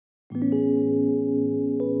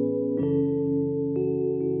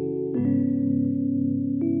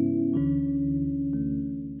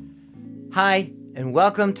Hi, and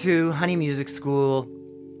welcome to Honey Music School.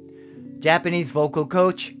 Japanese vocal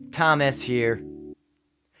coach Tom S. here.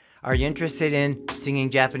 Are you interested in singing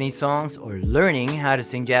Japanese songs or learning how to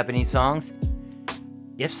sing Japanese songs?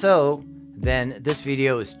 If so, then this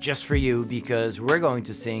video is just for you because we're going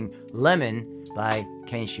to sing Lemon by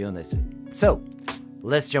Kenshi Yonezu. So,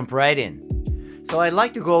 let's jump right in. So I'd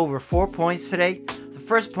like to go over 4 points today. The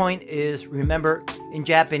first point is, remember, in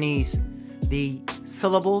Japanese, the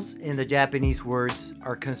syllables in the Japanese words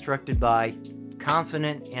are constructed by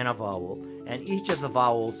consonant and a vowel, and each of the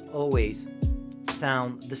vowels always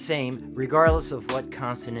sound the same regardless of what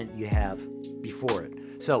consonant you have before it.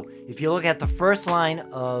 So if you look at the first line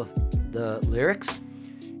of the lyrics,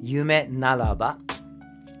 Yume naraba,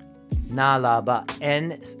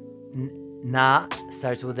 na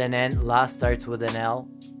starts with an N, la starts with an L,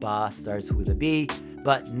 ba starts with a B,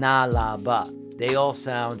 but naraba, they all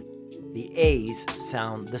sound, the A's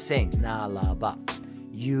sound the same, naraba.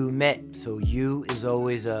 Yume, so you is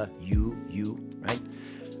always a you, right?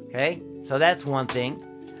 Okay, so that's one thing.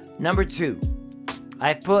 Number 2,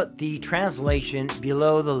 I put the translation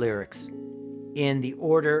below the lyrics in the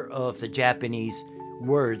order of the Japanese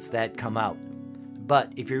words that come out.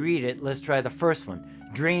 But if you read it, let's try the first one.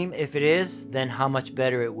 Dream, if it is, then how much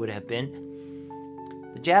better it would have been.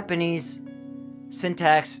 The Japanese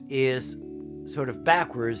syntax is sort of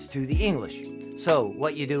backwards to the English. So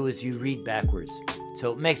what you do is you read backwards.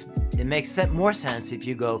 So it makes more sense if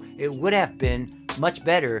you go, it would have been much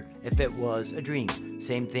better if it was a dream.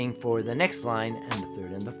 Same thing for the next line and the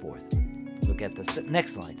third and the fourth. Look at the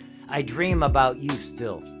next line. I dream about you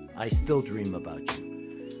still. I still dream about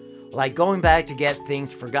you. Like going back to get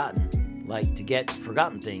things forgotten. Like to get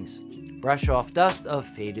forgotten things. Brush off dust of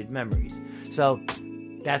faded memories. So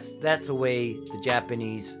that's the way the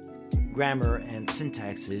Japanese grammar and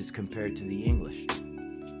syntax is compared to the English.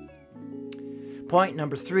 Point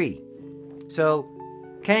number 3. So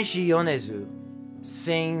Kenshi Yonezu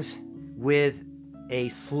sings with a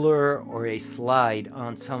slur or a slide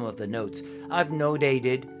on some of the notes. I've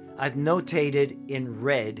notated in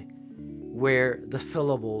red where the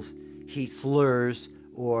syllables he slurs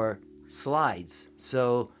or slides.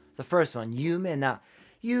 So the first one, yume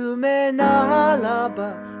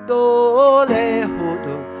naraba dore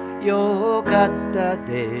hodo よかった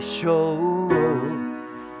でしょう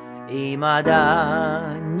未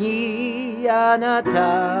だにあな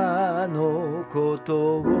たのこ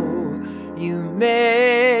とを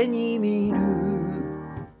夢に見る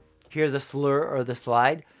Hear the slur or the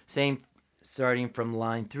slide? Same starting from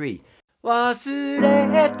line 3. 忘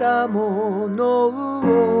れたもの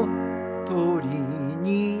を取り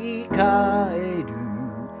に帰る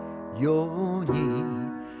ように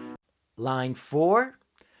Line 4.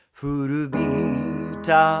 古び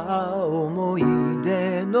た思い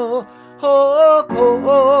出の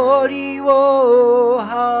誇りを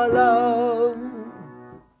払う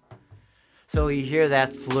So you hear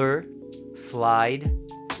that slur, slide.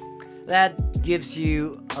 That gives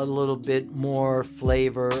you a little bit more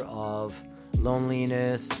flavor of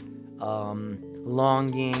loneliness,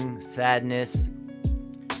 longing, sadness,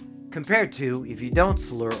 compared to if you don't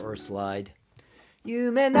slur or slide.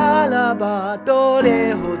 夢ならばど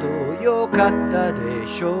れほど良かったで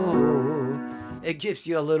しょう It gives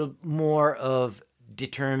you a little more of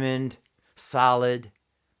determined, solid,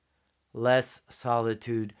 less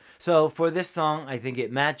solitude. So for this song, I think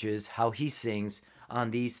it matches how he sings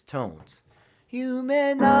on these tones.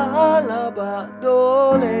 夢ならば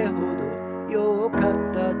どれほど良か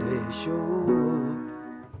ったでしょう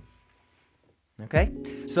Okay?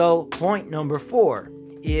 So point number 4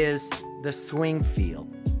 is the swing feel.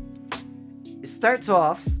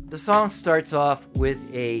 The song starts off with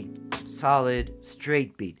a solid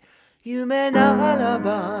straight beat. 夢なら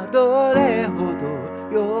ばどれほ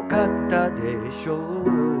ど良かったでしょう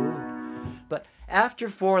But after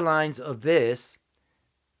 4 lines of this,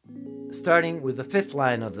 starting with the 5th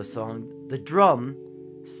line of the song, the drum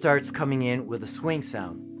starts coming in with a swing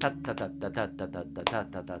sound.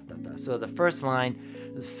 So the first line,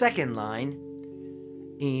 the second line,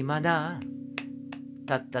 今だ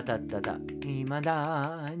たったたったた今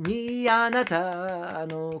だにあなた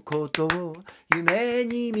のことを夢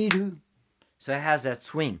に見る So it has that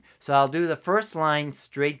swing. So I'll do the first line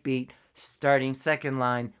straight beat, starting second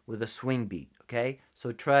line with a swing beat, okay?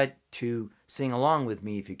 So try to sing along with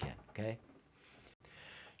me if you can, okay?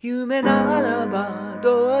 夢ならば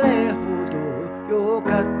どれほど良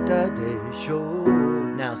かったでしょ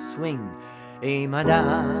う Now swing 未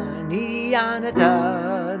だにあな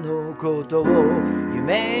たのことを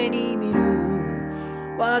夢に見る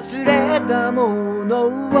忘れたもの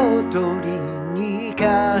を取りに帰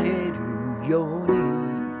るように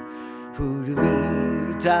古び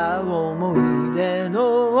た思い出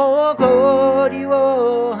の誇り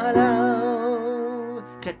を払う。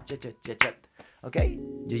Cha cha cha cha cha. Okay?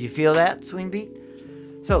 Did you feel that swing beat?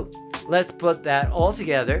 So, let's put that all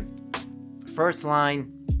together. First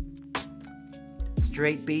line,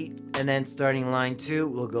 straight beat, and then starting line 2,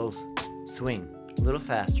 we'll go swing a little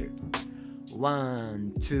faster.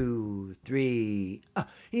 1, 2, 3.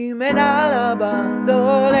 夢ならば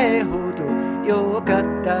どれほどよか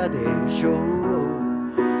ったでしょう。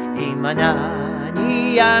今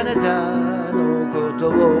何あなたのこと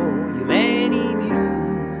を夢に見る。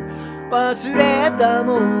忘れた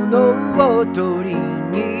ものを取り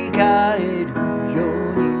に帰るよ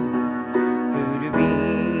うに古び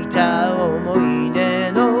た思い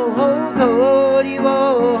出の誇りを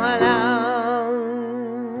払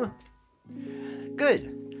う。Good.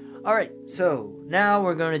 Alright, so now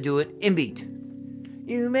we're going to do it in beat.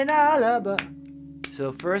 夢ならば.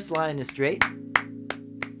 So first line is straight.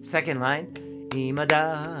 Second line. 未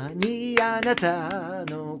だにあなた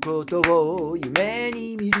のことを夢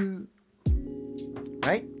に見る。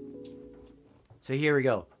Right? So here we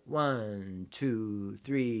go. 1, 2,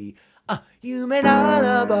 3. 夢な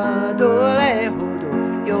らばどれほど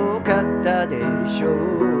よかったでしょ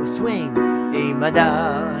う。Swing. 未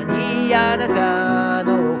だにあなた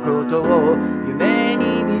のことを夢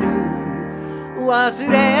に見る。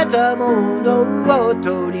忘れたものを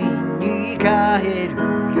取りに帰る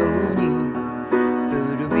ように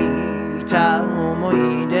古びた思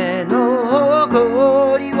い出の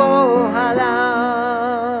誇りを払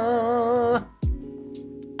う。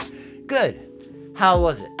Good. How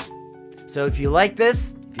was it? So if you like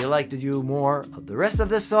this, if you'd like to do more of the rest of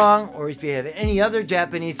this song, or if you have any other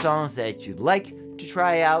Japanese songs that you'd like to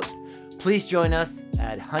try out, please join us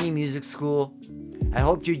at Honey Music School. I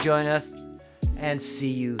hope you join us and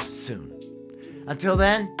see you soon. Until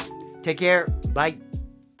then, take care. Bye.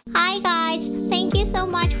 Hi guys, thank you so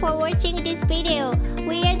much for watching this video.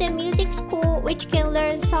 We are the music school which can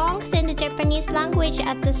learn songs and the Japanese language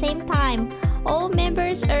at the same time. All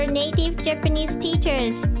members are native Japanese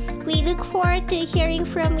teachers. We look forward to hearing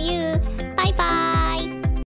from you. Bye bye.